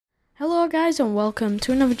Hello guys and welcome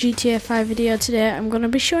to another GTA 5 video. Today I'm going to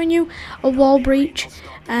be showing you a wall breach,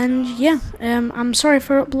 and yeah, I'm sorry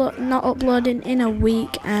for not uploading in a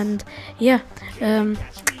week, and yeah,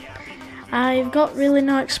 I've got really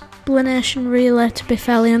no explanation really, to be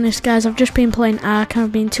fairly honest guys. I've just been playing DDARK and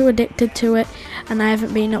I've been too addicted to it and I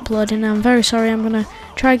haven't been uploading. I'm very sorry. I'm going to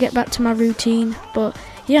try get back to my routine, but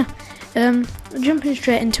yeah, jumping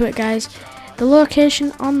straight into it guys. The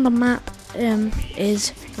location on the map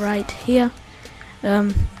is right here.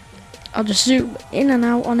 I'll just zoom in and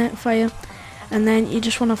out on it for you, and then you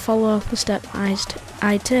just want to follow the steps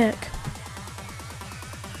I take.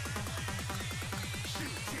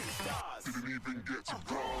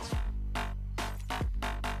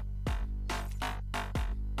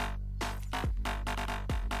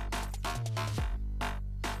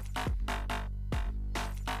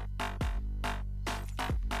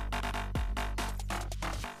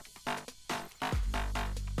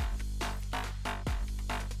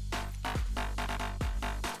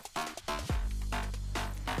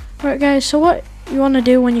 Right guys, so what you want to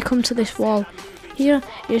do when you come to this wall here,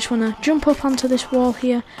 you just want to jump up onto this wall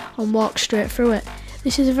here and walk straight through it.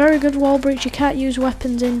 This is a very good wall breach. You can't use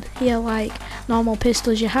weapons in here like normal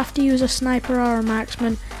pistols. You have to use a sniper or a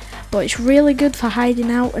marksman, but it's really good for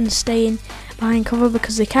hiding out and staying behind cover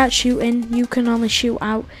because they can't shoot in, you can only shoot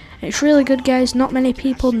out. It's really good guys, not many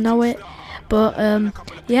people know it, but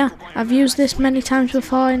yeah, I've used this many times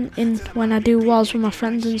before in when I do walls with my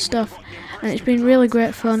friends and stuff, and it's been really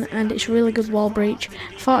great fun and it's a really good wall breach.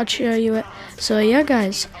 Thought I'd show you it. So yeah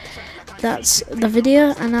guys, that's the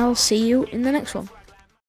video and I'll see you in the next one.